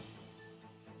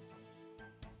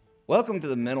Welcome to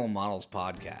the Mental Models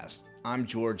Podcast. I'm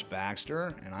George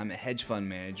Baxter, and I'm a hedge fund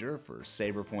manager for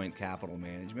Saberpoint Capital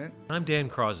Management. I'm Dan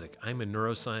Krozik. I'm a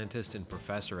neuroscientist and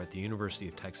professor at the University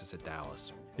of Texas at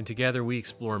Dallas. And together we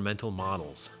explore mental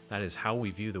models. That is how we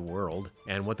view the world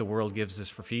and what the world gives us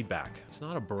for feedback. It's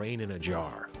not a brain in a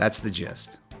jar. That's the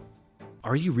gist.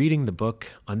 Are you reading the book,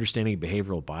 Understanding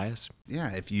Behavioral Bias? Yeah,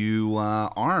 if you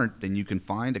aren't, then you can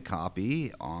find a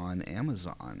copy on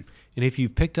Amazon. And if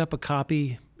you've picked up a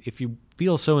copy, if you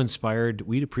feel so inspired,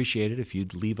 we'd appreciate it if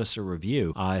you'd leave us a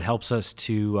review. It helps us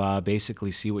to basically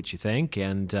see what you think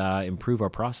and improve our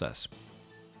process.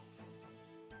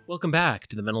 Welcome back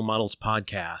to the Mental Models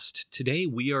Podcast. Today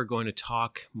we are going to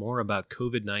talk more about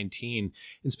COVID-19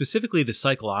 and specifically the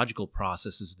psychological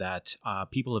processes that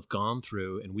people have gone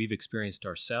through and we've experienced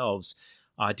ourselves,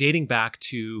 dating back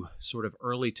to sort of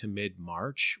early to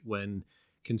mid-March when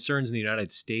concerns in the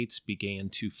United States began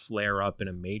to flare up in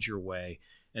a major way,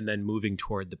 and then moving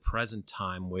toward the present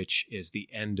time, which is the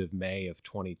end of May of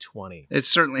 2020. It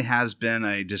certainly has been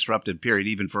a disruptive period,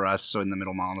 even for us. So in the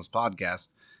Mental Models Podcast,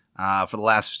 for the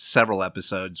last several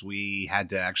episodes, we had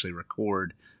to actually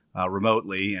record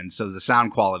remotely, and so the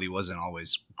sound quality wasn't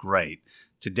always great.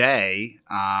 Today,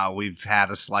 we've had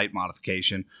a slight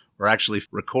modification. We're actually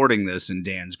recording this in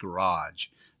Dan's garage.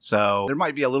 So there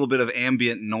might be a little bit of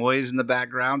ambient noise in the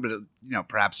background, but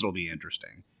perhaps it'll be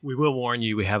interesting. We will warn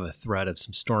you, we have a threat of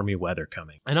some stormy weather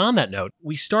coming. And on that note,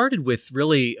 we started with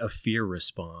really a fear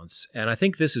response. And I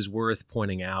think this is worth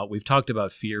pointing out. We've talked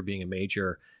about fear being a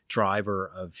major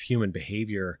driver of human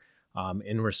behavior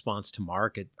in response to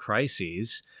market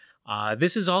crises.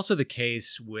 This is also the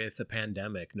case with a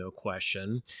pandemic, no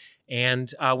question.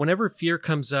 And whenever fear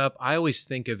comes up, I always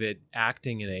think of it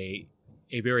acting in a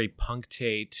very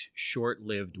punctate,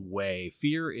 short-lived way.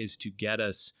 Fear is to get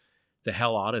us the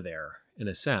hell out of there, in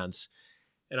a sense.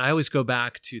 And I always go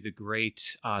back to the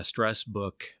great stress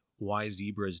book, Why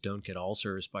Zebras Don't Get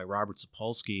Ulcers by Robert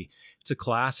Sapolsky. It's a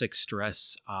classic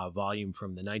stress volume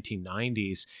from the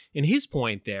 1990s. And his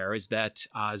point there is that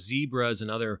zebras and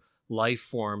other life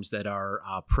forms that are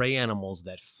prey animals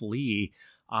that flee,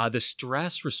 the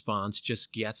stress response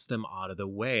just gets them out of the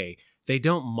way. They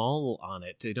don't mull on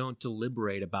it. They don't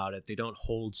deliberate about it. They don't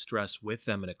hold stress with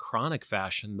them in a chronic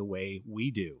fashion the way we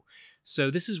do.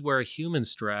 So this is where human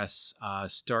stress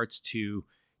starts to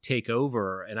take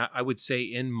over. And I would say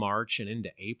in March and into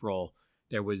April,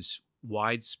 there was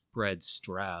widespread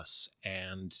stress.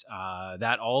 And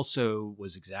that also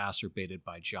was exacerbated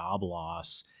by job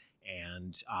loss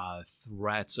and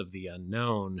threats of the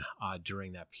unknown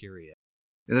during that period.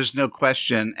 There's no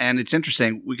question. And it's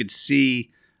interesting. We could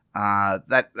see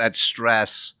that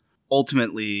stress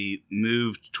ultimately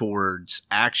moved towards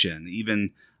action,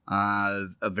 even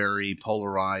a very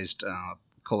polarized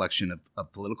collection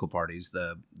of political parties,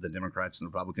 the Democrats and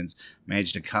the Republicans,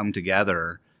 managed to come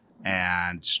together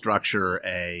and structure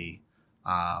the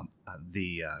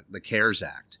CARES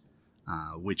Act,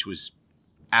 which was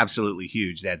absolutely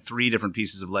huge. They had 3 different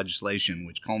pieces of legislation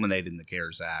which culminated in the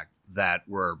CARES Act that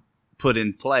were put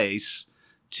in place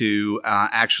to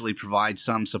actually provide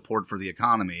some support for the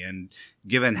economy. And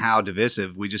given how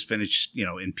divisive, we just finished,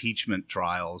 impeachment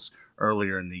trials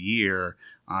earlier in the year.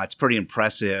 It's pretty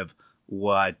impressive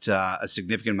what a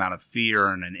significant amount of fear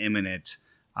and an imminent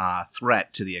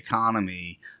threat to the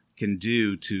economy can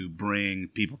do to bring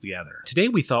people together. Today,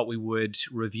 we thought we would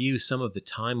review some of the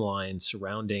timelines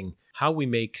surrounding how we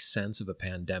make sense of a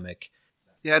pandemic.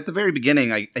 Yeah, at the very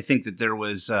beginning, I think that there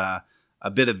was a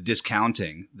bit of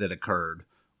discounting that occurred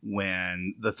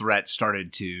when the threat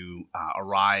started to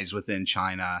arise within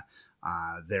China.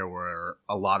 There were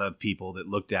a lot of people that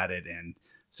looked at it and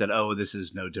said, oh, this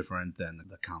is no different than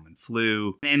the common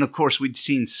flu. And of course, we'd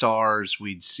seen SARS,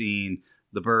 we'd seen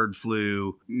the bird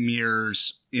flu,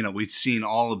 MERS, we'd seen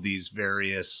all of these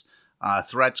various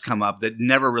threats come up that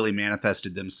never really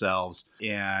manifested themselves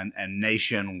in a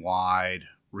nationwide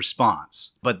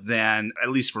response. But then, at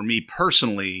least for me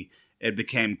personally, it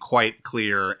became quite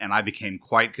clear, and I became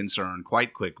quite concerned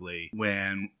quite quickly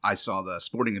when I saw the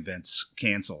sporting events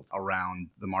canceled around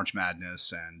the March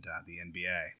Madness and the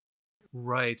NBA.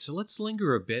 Right. So let's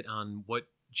linger a bit on what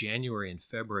January and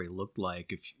February looked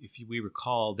like. If we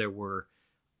recall, there were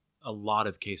a lot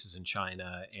of cases in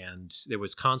China, and there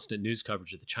was constant news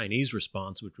coverage of the Chinese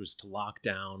response, which was to lock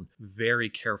down very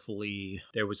carefully.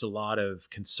 There was a lot of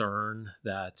concern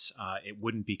that it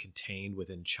wouldn't be contained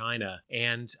within China,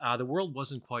 and the world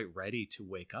wasn't quite ready to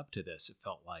wake up to this. It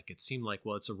felt like it seemed like,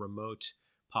 well, it's a remote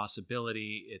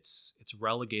possibility. It's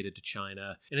relegated to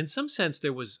China. And in some sense,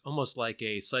 there was almost like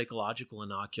a psychological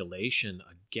inoculation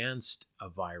against a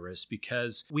virus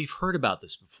because we've heard about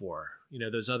this before.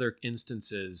 Those other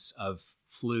instances of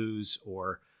flus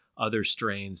or other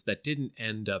strains that didn't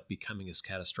end up becoming as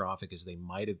catastrophic as they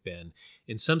might have been.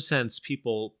 In some sense,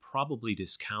 people probably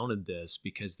discounted this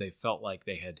because they felt like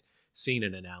they had seen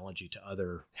an analogy to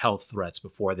other health threats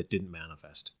before that didn't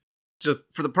manifest. So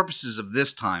for the purposes of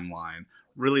this timeline,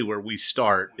 really where we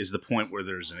start is the point where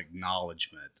there's an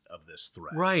acknowledgement of this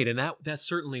threat. Right, and that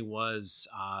certainly was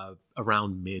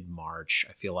around mid-March,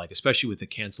 I feel like, especially with the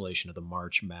cancellation of the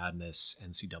March Madness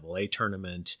NCAA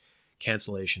tournament,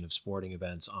 cancellation of sporting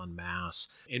events en masse.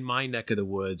 In my neck of the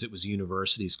woods, it was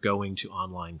universities going to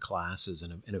online classes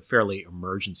in a fairly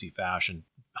emergency fashion,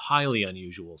 highly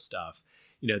unusual stuff.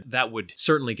 That would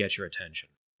certainly get your attention.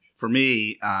 For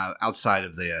me, outside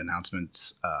of the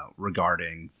announcements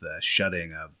regarding the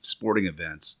shutting of sporting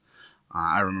events,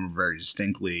 I remember very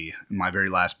distinctly in my very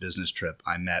last business trip,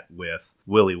 I met with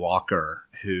Willie Walker,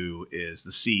 who is the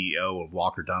CEO of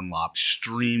Walker Dunlop,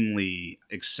 extremely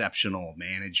exceptional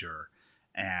manager.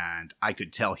 And I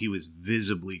could tell he was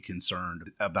visibly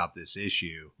concerned about this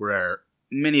issue, where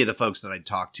many of the folks that I'd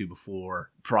talked to before,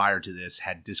 prior to this,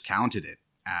 had discounted it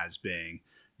as being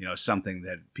something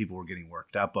that people were getting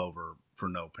worked up over for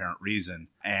no apparent reason.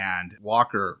 And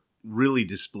Walker really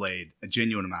displayed a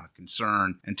genuine amount of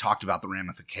concern and talked about the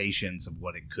ramifications of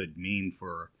what it could mean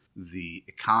for the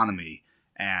economy.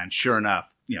 And sure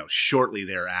enough, shortly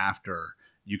thereafter,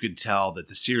 you could tell that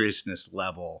the seriousness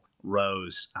level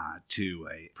rose to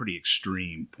a pretty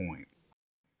extreme point.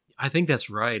 I think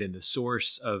that's right. And the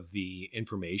source of the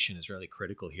information is really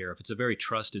critical here. If it's a very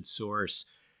trusted source,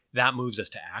 that moves us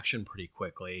to action pretty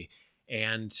quickly.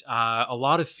 And a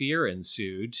lot of fear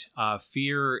ensued.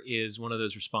 Fear is one of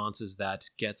those responses that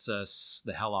gets us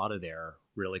the hell out of there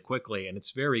really quickly. And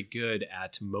it's very good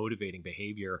at motivating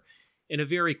behavior in a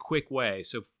very quick way.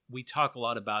 So we talk a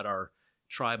lot about our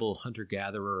tribal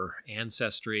hunter-gatherer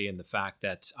ancestry and the fact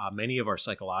that many of our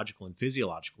psychological and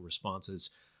physiological responses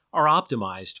are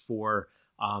optimized for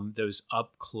those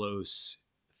up-close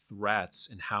threats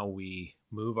and how we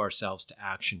move ourselves to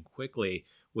action quickly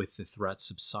with the threat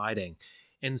subsiding.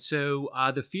 And so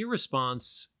the fear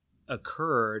response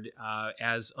occurred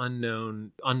as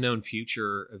unknown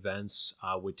future events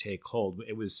would take hold.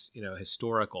 It was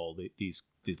historical,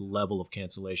 the level of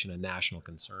cancellation and national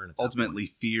concern. Ultimately,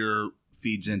 fear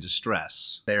feeds into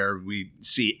stress. There we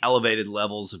see elevated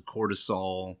levels of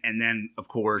cortisol. And then, of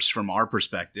course, from our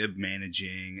perspective,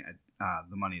 managing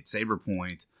the money at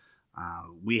SaberPoint,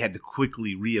 we had to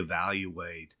quickly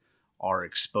reevaluate our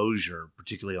exposure,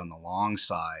 particularly on the long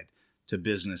side, to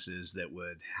businesses that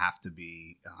would have to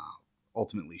be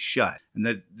ultimately shut. And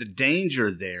the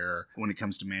danger there when it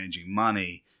comes to managing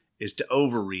money is to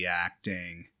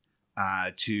overreacting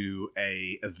to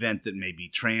a event that may be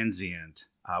transient,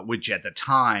 which at the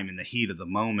time, in the heat of the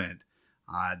moment,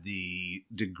 the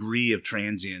degree of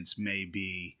transience may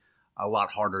be a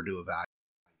lot harder to evaluate.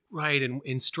 Right,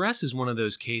 and stress is one of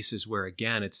those cases where,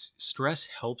 again, stress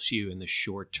helps you in the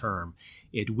short term.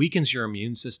 It weakens your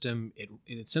immune system. It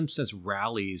in some sense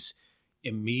rallies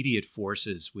immediate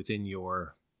forces within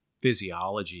your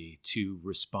physiology to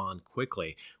respond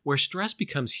quickly. Where stress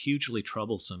becomes hugely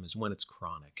troublesome is when it's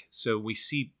chronic. So we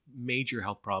see major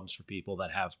health problems for people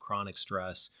that have chronic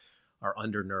stress, are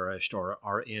undernourished, or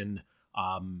are in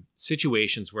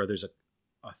situations where there's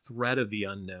a threat of the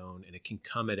unknown and it can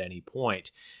come at any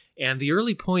point. And the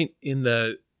early point in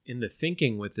the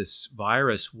thinking with this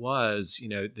virus was,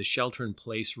 the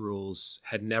shelter-in-place rules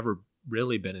had never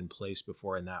really been in place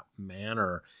before in that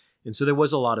manner. And so there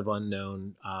was a lot of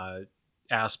unknown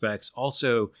aspects.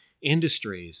 Also,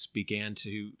 industries began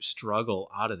to struggle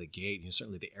out of the gate.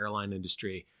 Certainly the airline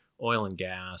industry, oil and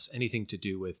gas, anything to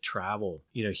do with travel,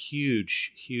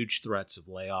 huge, huge threats of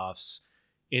layoffs,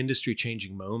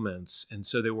 industry-changing moments. And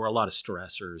so there were a lot of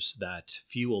stressors that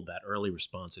fueled that early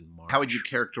response in March. How would you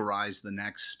characterize the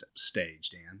next stage,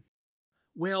 Dan?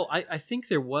 Well, I think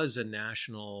there was a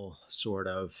national sort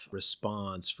of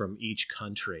response from each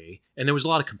country, and there was a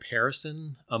lot of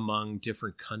comparison among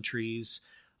different countries.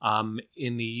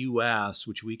 In the U.S.,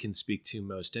 which we can speak to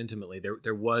most intimately,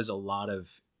 there was a lot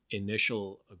of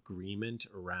initial agreement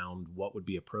around what would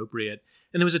be appropriate,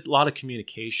 and there was a lot of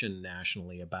communication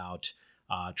nationally about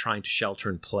trying to shelter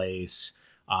in place.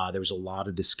 There was a lot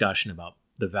of discussion about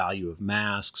the value of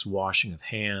masks, washing of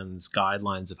hands,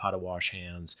 guidelines of how to wash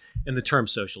hands, and the term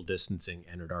social distancing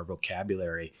entered our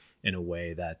vocabulary in a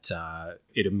way that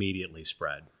it immediately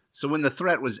spread. So when the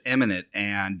threat was imminent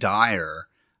and dire,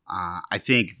 I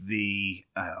think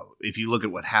if you look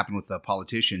at what happened with the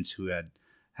politicians who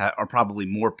are probably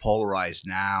more polarized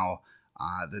now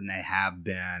than they have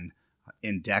been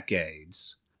in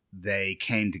decades, they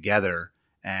came together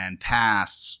and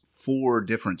passed 4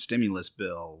 different stimulus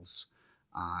bills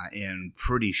in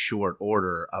pretty short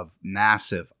order of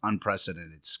massive,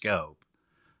 unprecedented scope,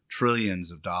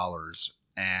 trillions of dollars.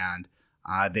 And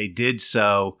they did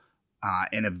so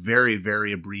in a very,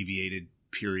 very abbreviated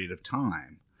period of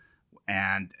time.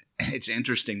 And it's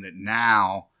interesting that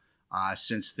now,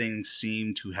 since things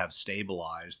seem to have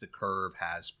stabilized, the curve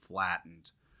has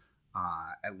flattened,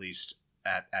 at least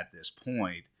at this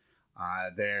point.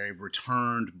 They've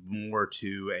returned more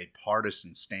to a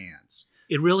partisan stance.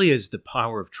 It really is the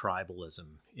power of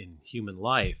tribalism in human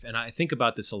life. And I think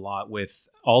about this a lot with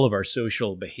all of our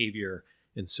social behavior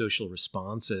and social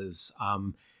responses.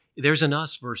 There's an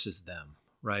us versus them,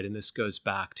 right? And this goes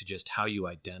back to just how you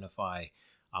identify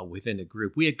within a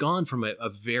group. We had gone from a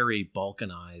very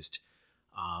balkanized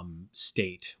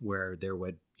state where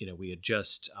we had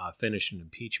just finished an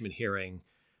impeachment hearing.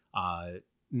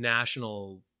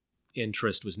 National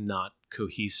interest was not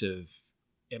cohesive.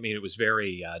 I mean, it was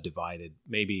very divided,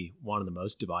 maybe one of the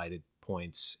most divided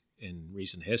points in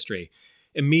recent history.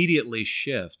 Immediately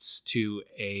shifts to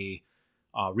a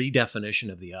redefinition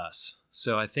of the us.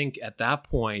 So I think at that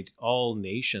point, all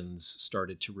nations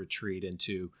started to retreat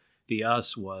into the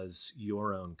us was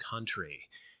your own country.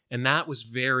 And that was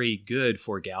very good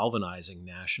for galvanizing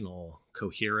national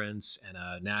coherence and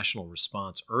a national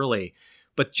response early.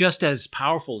 But just as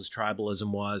powerful as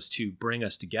tribalism was to bring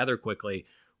us together quickly,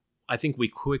 I think we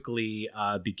quickly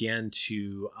began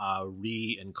to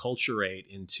re-enculturate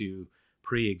into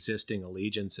pre-existing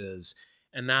allegiances.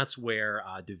 And that's where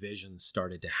divisions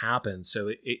started to happen.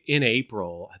 So in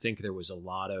April, I think there was a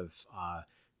lot of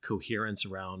coherence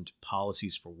around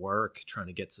policies for work, trying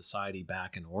to get society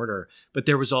back in order. But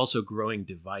there was also growing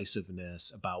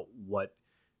divisiveness about what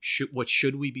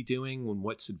should we be doing and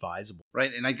what's advisable.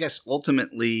 Right. And I guess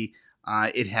ultimately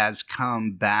it has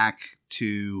come back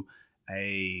to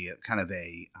a kind of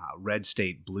a red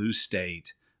state, blue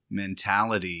state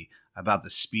mentality about the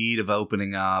speed of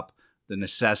opening up, the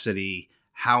necessity,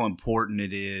 how important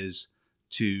it is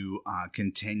to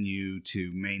continue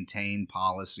to maintain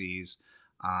policies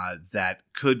that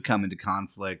could come into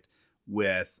conflict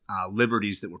with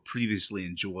liberties that were previously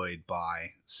enjoyed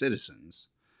by citizens.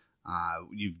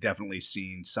 You've definitely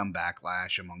seen some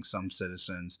backlash among some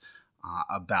citizens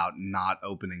about not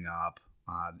opening up.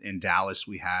 In Dallas,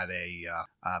 we had a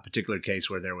particular case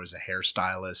where there was a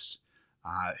hairstylist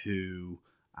who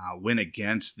went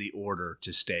against the order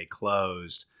to stay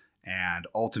closed, and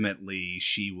ultimately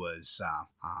she was,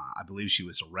 I believe she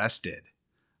was arrested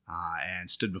and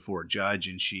stood before a judge,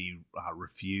 and she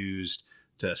refused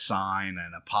to sign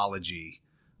an apology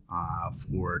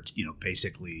for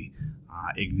basically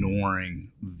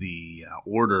ignoring the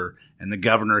order, and the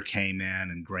governor came in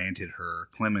and granted her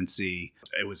clemency.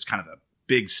 It was kind of a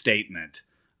big statement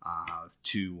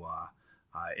to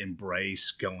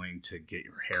embrace going to get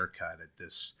your hair cut at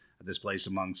this place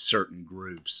among certain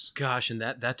groups. Gosh, and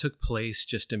that took place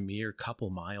just a mere couple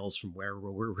miles from where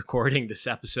we're recording this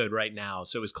episode right now.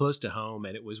 So it was close to home,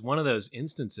 and it was one of those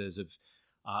instances of,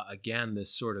 again,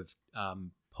 this sort of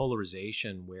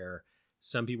polarization where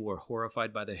some people were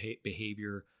horrified by the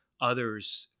behavior,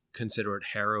 others consider it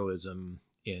heroism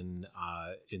in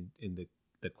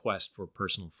the quest for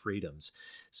personal freedoms.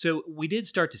 So we did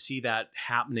start to see that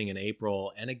happening in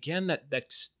April. And again,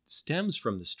 that stems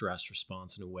from the stress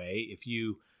response in a way. If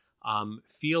you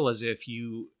feel as if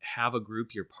you have a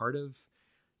group you're part of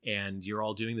and you're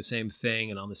all doing the same thing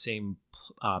and on the same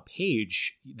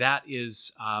page, that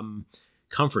is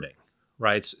comforting,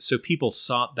 right? So people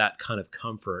sought that kind of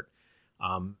comfort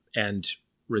and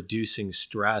reducing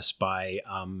stress by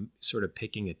sort of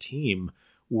picking a team,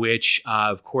 which,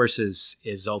 of course,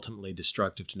 is ultimately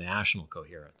destructive to national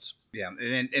coherence. Yeah,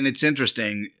 and it's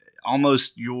interesting.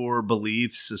 Almost your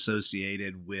beliefs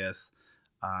associated with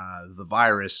the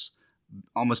virus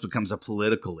almost becomes a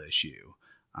political issue.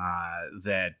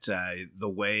 That the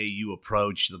way you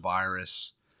approach the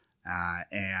virus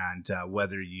and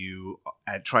whether you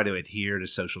try to adhere to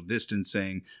social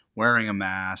distancing, wearing a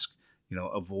mask,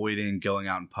 avoiding going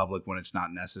out in public when it's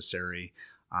not necessary.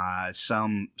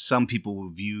 Some people will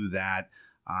view that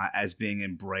as being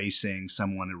embracing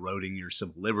someone eroding your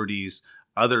civil liberties.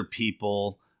 Other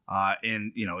people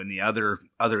in the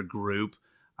other group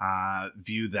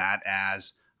view that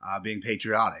as being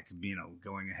patriotic,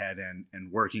 going ahead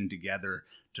and working together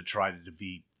to try to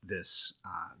defeat this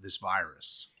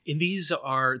virus. And these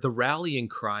are the rallying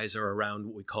cries are around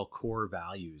what we call core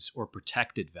values or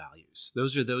protected values.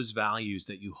 Those are those values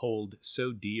that you hold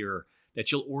so dear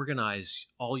that you'll organize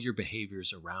all your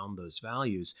behaviors around those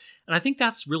values. And I think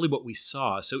that's really what we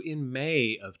saw. So in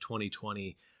May of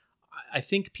 2020, I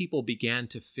think people began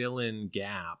to fill in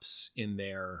gaps in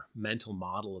their mental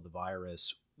model of the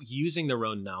virus using their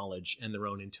own knowledge and their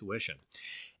own intuition.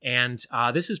 And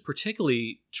this is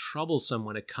particularly troublesome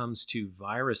when it comes to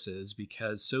viruses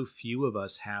because so few of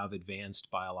us have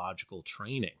advanced biological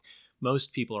training.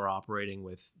 Most people are operating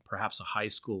with perhaps a high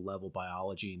school level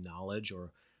biology knowledge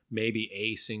or maybe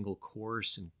a single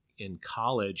course in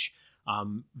college.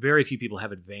 Very few people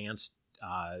have advanced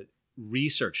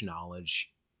research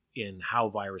knowledge in how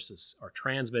viruses are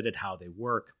transmitted, how they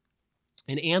work.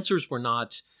 And answers were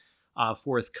not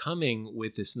forthcoming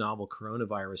with this novel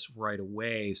coronavirus right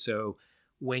away. So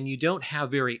when you don't have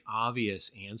very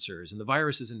obvious answers, and the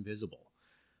virus is invisible,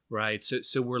 right?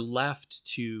 So we're left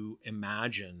to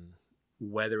imagine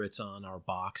whether it's on our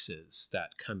boxes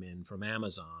that come in from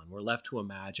Amazon. We're left to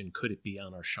imagine, could it be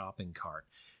on our shopping cart?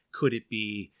 Could it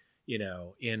be,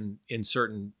 in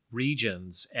certain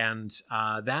regions? And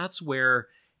that's where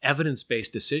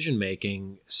evidence-based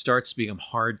decision-making starts to become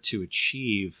hard to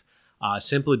achieve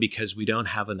simply because we don't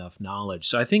have enough knowledge.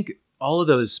 So I think all of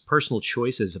those personal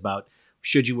choices about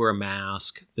should you wear a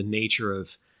mask, the nature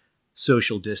of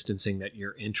social distancing that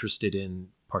you're interested in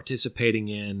participating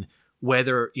in,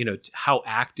 whether, how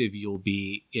active you'll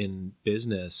be in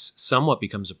business somewhat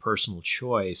becomes a personal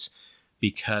choice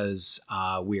because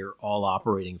we're all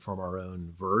operating from our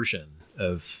own version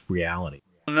of reality.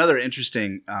 Another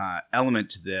interesting element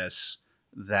to this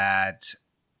that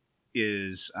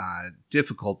is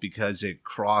difficult because it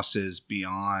crosses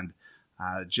beyond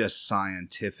just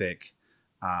scientific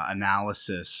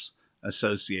analysis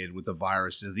associated with the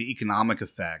virus is the economic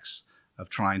effects of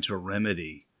trying to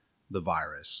remedy the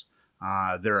virus.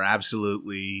 There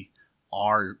absolutely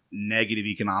are negative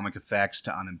economic effects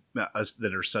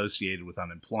that are associated with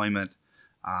unemployment,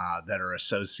 that are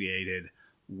associated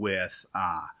with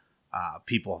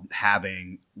people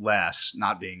having less,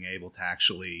 not being able to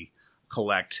actually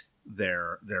collect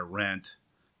their rent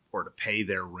or to pay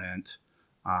their rent,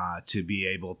 to be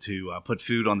able to put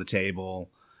food on the table,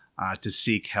 to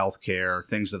seek health care,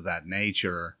 things of that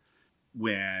nature,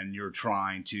 when you're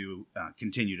trying to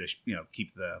continue to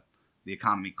keep the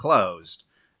economy closed.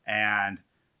 And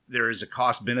there is a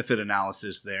cost benefit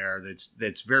analysis there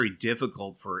that's very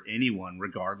difficult for anyone,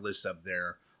 regardless of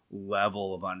their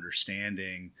level of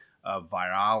understanding of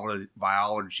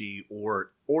biology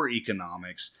or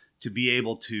economics, to be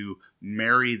able to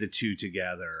marry the two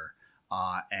together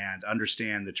and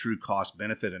understand the true cost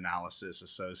benefit analysis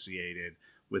associated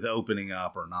with opening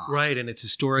up or not. Right, and it's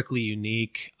historically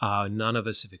unique. None of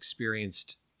us have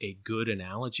experienced a good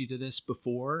analogy to this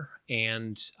before.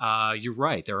 And you're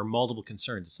right, there are multiple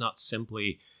concerns. It's not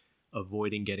simply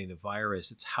avoiding getting the virus.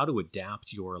 It's how to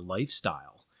adapt your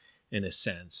lifestyle, in a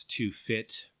sense, to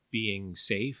fit being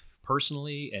safe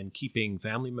personally and keeping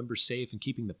family members safe and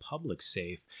keeping the public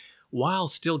safe while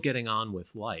still getting on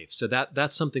with life. So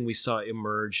that's something we saw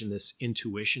emerge in this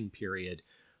intuition period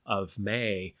of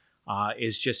May,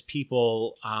 is just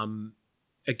people,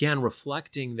 again,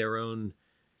 reflecting their own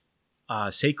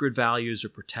sacred values or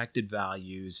protected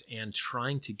values and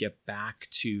trying to get back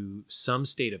to some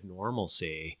state of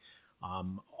normalcy,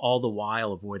 all the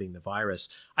while avoiding the virus.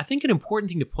 I think an important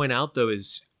thing to point out, though,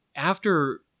 is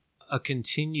after a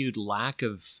continued lack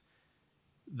of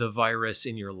the virus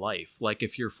in your life, like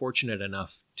if you're fortunate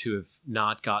enough to have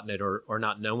not gotten it or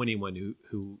not know anyone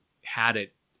who had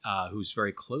it, who's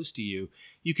very close to you,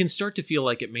 you can start to feel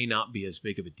like it may not be as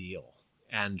big of a deal.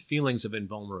 And feelings of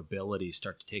invulnerability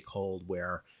start to take hold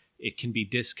where it can be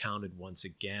discounted once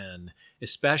again,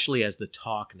 especially as the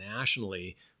talk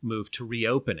nationally moved to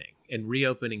reopening. And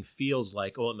reopening feels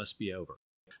like, oh, it must be over.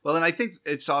 Well, and I think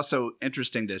it's also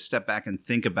interesting to step back and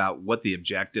think about what the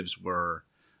objectives were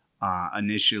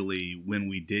initially when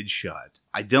we did shut.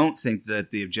 I don't think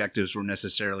that the objectives were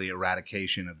necessarily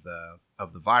eradication of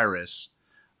the virus.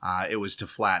 It was to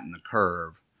flatten the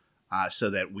curve so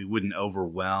that we wouldn't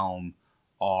overwhelm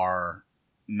our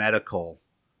medical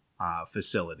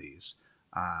facilities.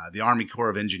 The Army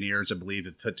Corps of Engineers, I believe,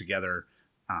 have put together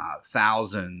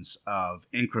thousands of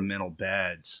incremental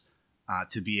beds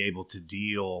to be able to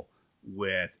deal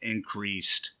with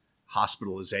increased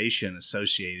hospitalization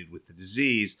associated with the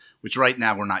disease, which right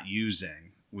now we're not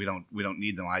using. We don't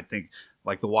need them. I think,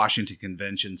 like the Washington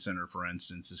Convention Center, for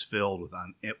instance, is filled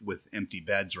with empty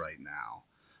beds right now.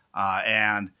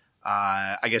 And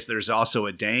I guess there's also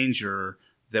a danger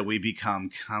that we become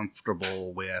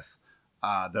comfortable with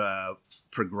the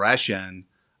progression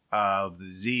of the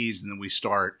disease, and then we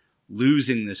start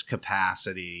losing this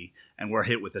capacity and we're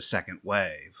hit with a second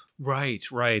wave. Right,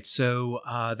 right. So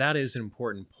that is an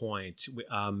important point.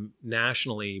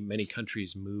 Nationally, many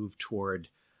countries move toward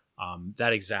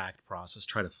that exact process,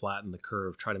 try to flatten the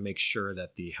curve, try to make sure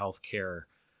that the healthcare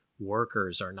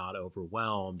workers are not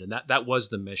overwhelmed. And that was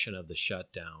the mission of the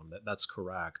shutdown. That's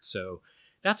correct. So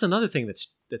that's another thing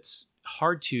that's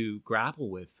hard to grapple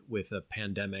with a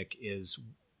pandemic is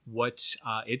what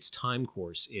its time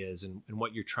course is and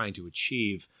what you're trying to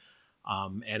achieve.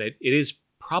 And it is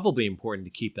probably important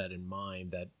to keep that in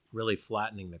mind, that really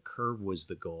flattening the curve was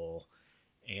the goal.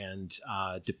 And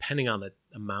depending on the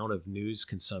amount of news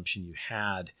consumption you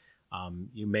had,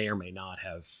 you may or may not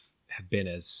have been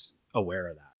as aware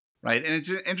of that. Right. And it's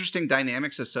interesting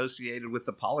dynamics associated with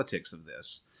the politics of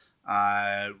this.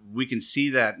 We can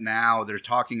see that now they're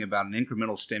talking about an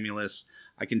incremental stimulus.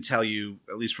 I can tell you,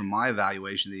 at least from my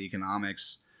evaluation of the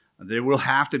economics, there will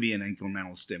have to be an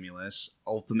incremental stimulus.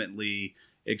 Ultimately,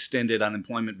 extended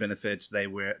unemployment benefits, they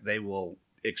will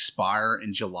expire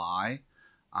in July.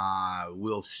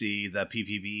 We'll see the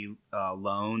PPP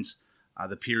loans,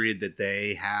 the period that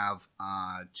they have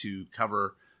to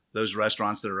cover those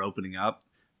restaurants that are opening up,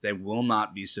 they will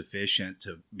not be sufficient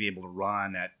to be able to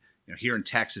run at, here in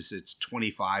Texas, it's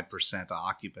 25%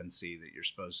 occupancy that you're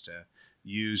supposed to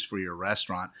use for your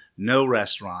restaurant. No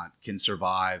restaurant can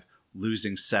survive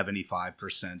losing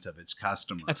 75% of its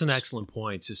customers. That's an excellent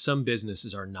point. So some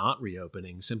businesses are not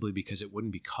reopening simply because it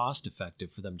wouldn't be cost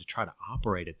effective for them to try to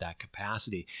operate at that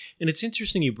capacity. And it's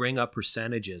interesting you bring up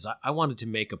percentages. I wanted to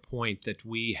make a point that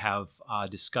we have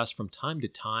discussed from time to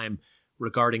time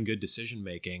regarding good decision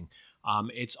making.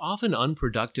 It's often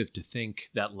unproductive to think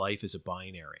that life is a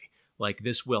binary, like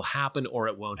this will happen or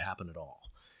it won't happen at all.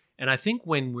 And I think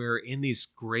when we're in these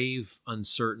grave,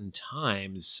 uncertain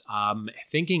times,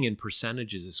 thinking in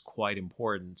percentages is quite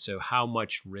important. So how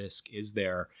much risk is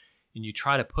there? And you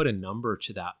try to put a number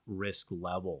to that risk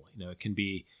level. It can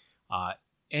be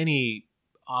any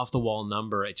off-the-wall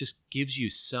number. It just gives you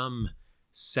some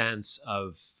sense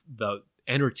of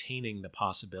entertaining the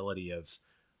possibility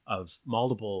of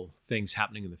multiple things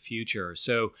happening in the future.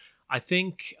 So I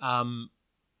think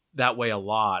that way a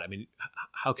lot. I mean,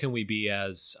 how can we be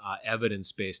as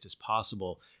evidence-based as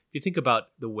possible? If you think about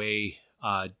the way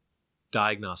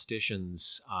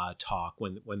diagnosticians talk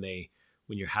when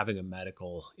you're having a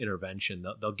medical intervention,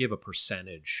 they'll give a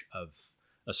percentage of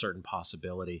a certain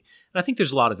possibility. And I think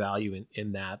there's a lot of value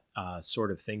in that sort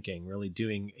of thinking, really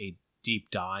doing a deep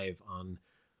dive on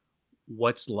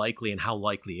what's likely and how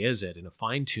likely is it in a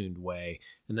fine-tuned way,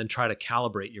 and then try to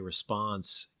calibrate your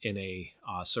response in a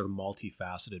sort of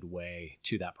multifaceted way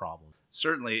to that problem.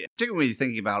 Certainly, particularly when you're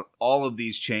thinking about all of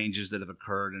these changes that have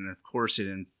occurred, and of course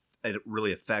it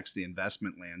really affects the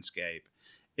investment landscape.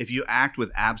 If you act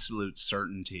with absolute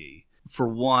certainty, for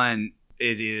one,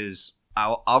 it is,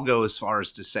 I'll go as far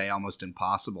as to say almost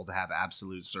impossible to have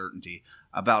absolute certainty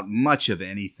about much of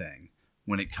anything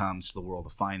when it comes to the world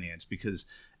of finance, because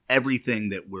everything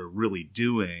that we're really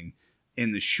doing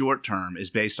in the short term is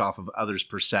based off of others'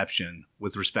 perception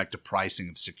with respect to pricing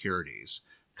of securities,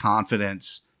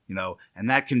 confidence, and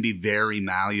that can be very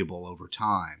malleable over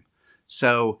time.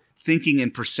 So thinking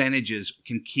in percentages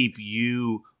can keep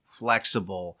you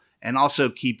flexible and also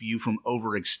keep you from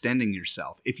overextending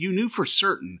yourself. If you knew for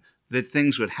certain that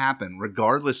things would happen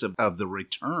regardless of the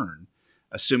return,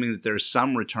 assuming that there's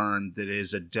some return that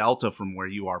is a delta from where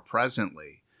you are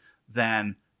presently,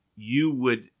 then you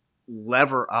would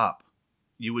lever up.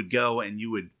 You would go and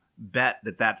you would bet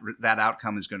that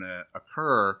outcome is going to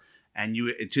occur, and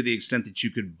you, to the extent that you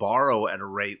could borrow at a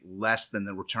rate less than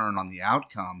the return on the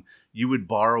outcome, you would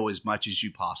borrow as much as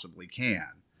you possibly can.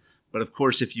 But of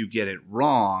course, if you get it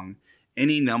wrong,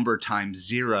 any number times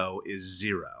zero is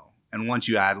zero. And once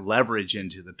you add leverage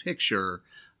into the picture,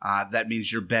 that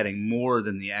means you're betting more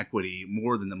than the equity,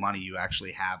 more than the money you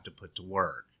actually have to put to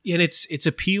work. And it's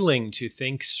appealing to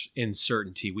think in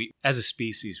certainty. We, as a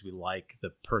species, we like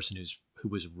the person who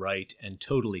was right and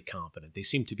totally confident. They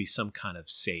seem to be some kind of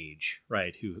sage,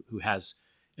 right? Who has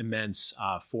immense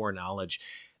foreknowledge.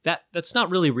 That's not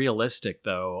really realistic,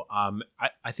 though.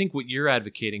 I think what you're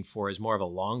advocating for is more of a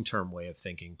long-term way of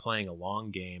thinking, playing a long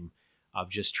game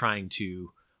of just trying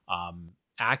to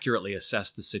accurately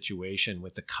assess the situation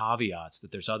with the caveats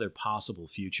that there's other possible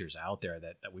futures out there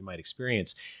that we might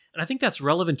experience. And I think that's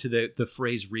relevant to the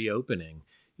phrase reopening.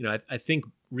 I think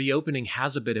reopening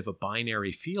has a bit of a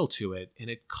binary feel to it, and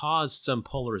it caused some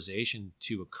polarization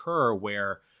to occur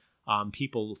where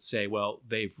people say, well,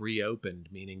 they've reopened,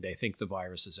 meaning they think the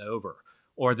virus is over.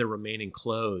 or they're remaining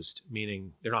closed,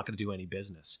 meaning they're not going to do any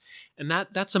business. And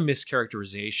that's a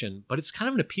mischaracterization, but it's kind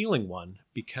of an appealing one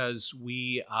because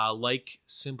we like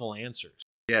simple answers.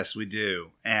 Yes, we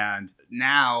do. And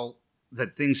now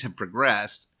that things have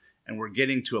progressed and we're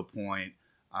getting to a point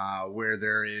where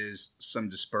there is some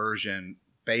dispersion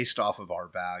based off of our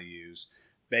values,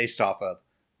 based off of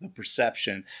the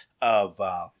perception of,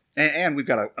 and we've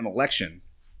got an election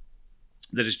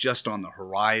that is just on the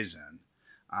horizon.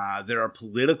 There are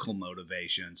political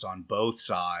motivations on both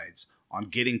sides on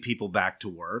getting people back to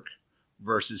work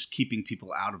versus keeping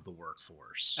people out of the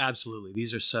workforce. Absolutely.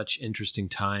 These are such interesting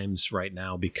times right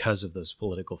now because of those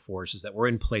political forces that were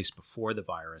in place before the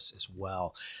virus as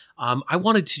well. I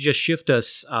wanted to just shift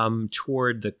us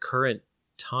toward the current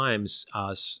times,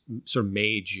 sort of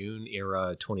May, June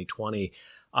era 2020.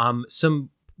 Some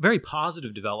very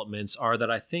positive developments are that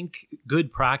I think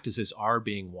good practices are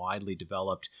being widely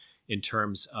developed in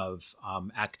terms of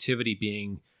activity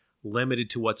being limited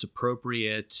to what's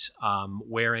appropriate,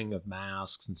 wearing of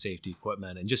masks and safety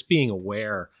equipment, and just being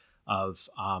aware of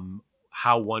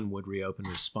how one would reopen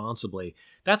responsibly.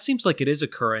 That seems like it is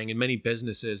occurring, and many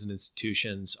businesses and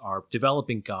institutions are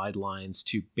developing guidelines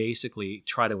to basically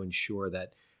try to ensure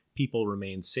that people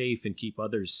remain safe and keep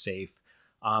others safe.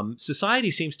 Society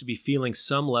seems to be feeling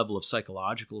some level of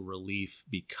psychological relief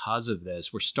because of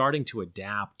this. We're starting to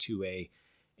adapt to a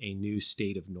new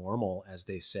state of normal, as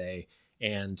they say.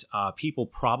 And people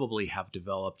probably have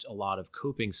developed a lot of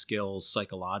coping skills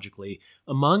psychologically,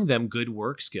 among them good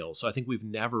work skills. So I think we've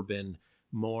never been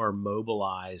more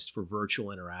mobilized for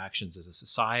virtual interactions as a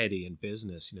society and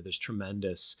business. There's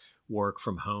tremendous work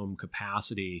from home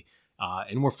capacity.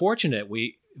 And we're fortunate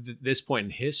this point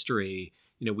in history,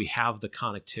 we have the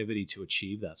connectivity to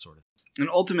achieve that sort of thing. And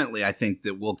ultimately, I think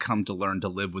that we'll come to learn to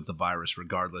live with the virus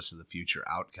regardless of the future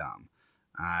outcome.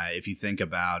 If you think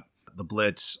about the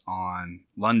Blitz on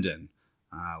London,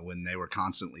 when they were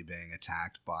constantly being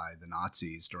attacked by the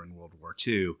Nazis during World War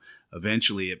II,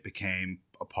 eventually it became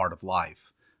a part of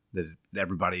life, that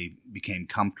everybody became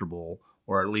comfortable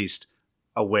or at least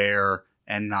aware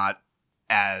and not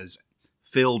as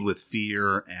filled with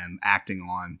fear and acting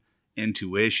on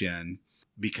intuition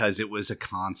because it was a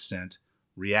constant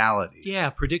reality. Yeah,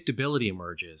 predictability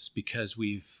emerges because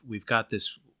we've got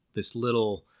this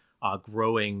little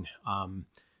growing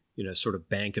sort of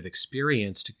bank of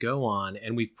experience to go on.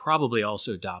 And we've probably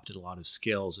also adopted a lot of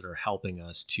skills that are helping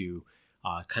us to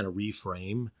kind of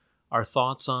reframe our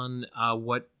thoughts on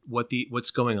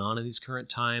what's going on in these current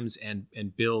times and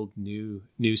build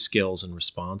new skills and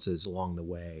responses along the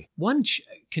way. One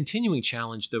continuing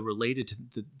challenge, though, related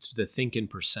to the Think in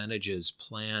Percentages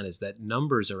plan is that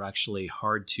numbers are actually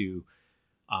hard to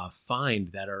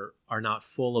find that are not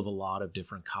full of a lot of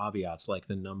different caveats, like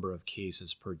the number of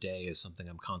cases per day is something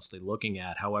I'm constantly looking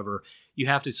at. However, you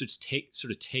have to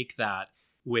sort of take that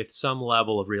with some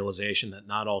level of realization that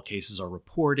not all cases are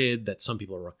reported, that some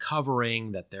people are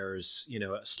recovering, that there's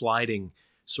a sliding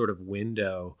sort of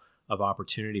window of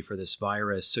opportunity for this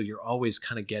virus. So you're always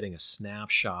kind of getting a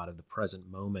snapshot of the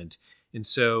present moment. And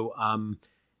so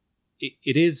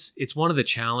it's one of the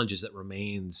challenges that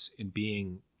remains in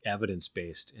being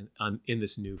evidence-based in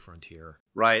this new frontier.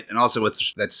 Right. And also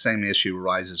that same issue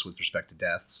arises with respect to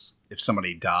deaths. If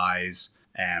somebody dies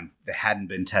and they hadn't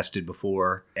been tested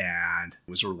before and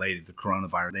was related to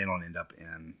coronavirus, they don't end up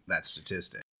in that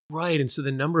statistic. Right. And so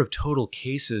the number of total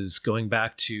cases going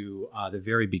back to the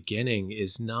very beginning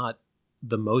is not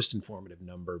the most informative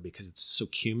number because it's so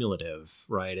cumulative,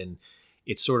 right? And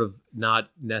it's sort of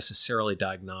not necessarily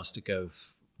diagnostic of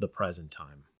the present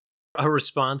time. Our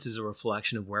response is a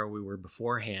reflection of where we were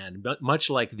beforehand, but much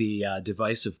like the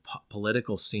divisive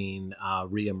political scene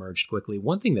reemerged quickly.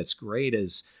 One thing that's great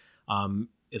is,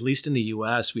 at least in the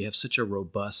U.S., we have such a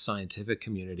robust scientific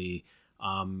community.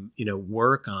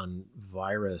 Work on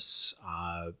virus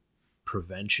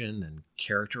prevention and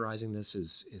characterizing this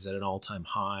is at an all-time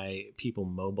high. People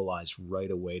mobilized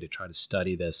right away to try to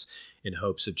study this in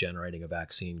hopes of generating a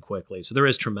vaccine quickly. So there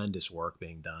is tremendous work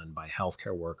being done by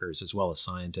healthcare workers as well as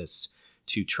scientists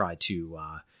to try to,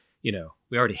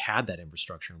 we already had that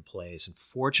infrastructure in place, and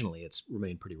fortunately it's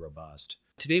remained pretty robust.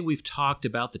 Today we've talked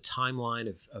about the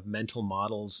timeline of mental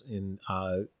models in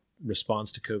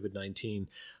response to COVID-19.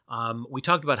 We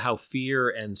talked about how fear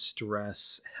and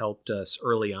stress helped us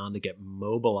early on to get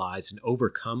mobilized and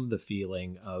overcome the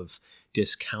feeling of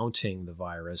discounting the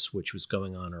virus, which was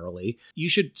going on early. You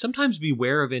should sometimes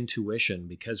beware of intuition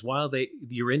because while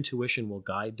your intuition will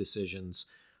guide decisions,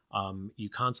 you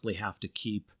constantly have to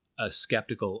keep a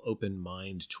skeptical, open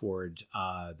mind toward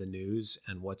the news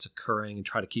and what's occurring and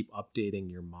try to keep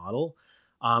updating your model.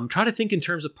 Try to think in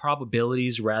terms of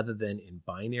probabilities rather than in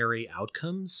binary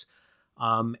outcomes.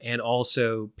 And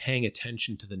also paying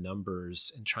attention to the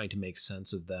numbers and trying to make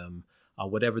sense of them,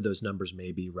 whatever those numbers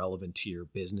may be relevant to your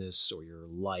business or your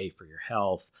life or your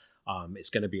health. It's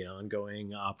going to be an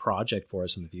ongoing project for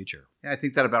us in the future. Yeah, I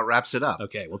think that about wraps it up.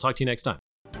 Okay, we'll talk to you next time.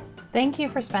 Thank you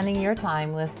for spending your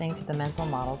time listening to the Mental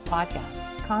Models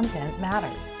Podcast. Content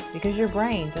matters because your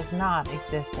brain does not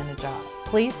exist in a jar.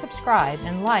 Please subscribe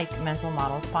and like Mental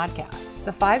Models Podcast.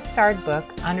 The 5-starred book,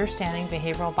 Understanding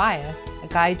Behavioral Bias, A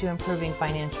Guide to Improving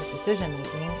Financial Decision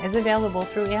Making, is available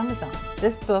through Amazon.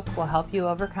 This book will help you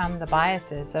overcome the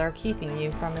biases that are keeping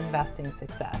you from investing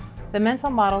success. The Mental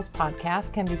Models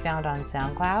Podcast can be found on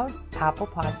SoundCloud, Apple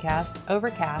Podcast,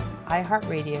 Overcast,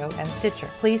 iHeartRadio, and Stitcher.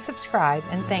 Please subscribe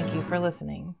and thank you for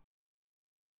listening.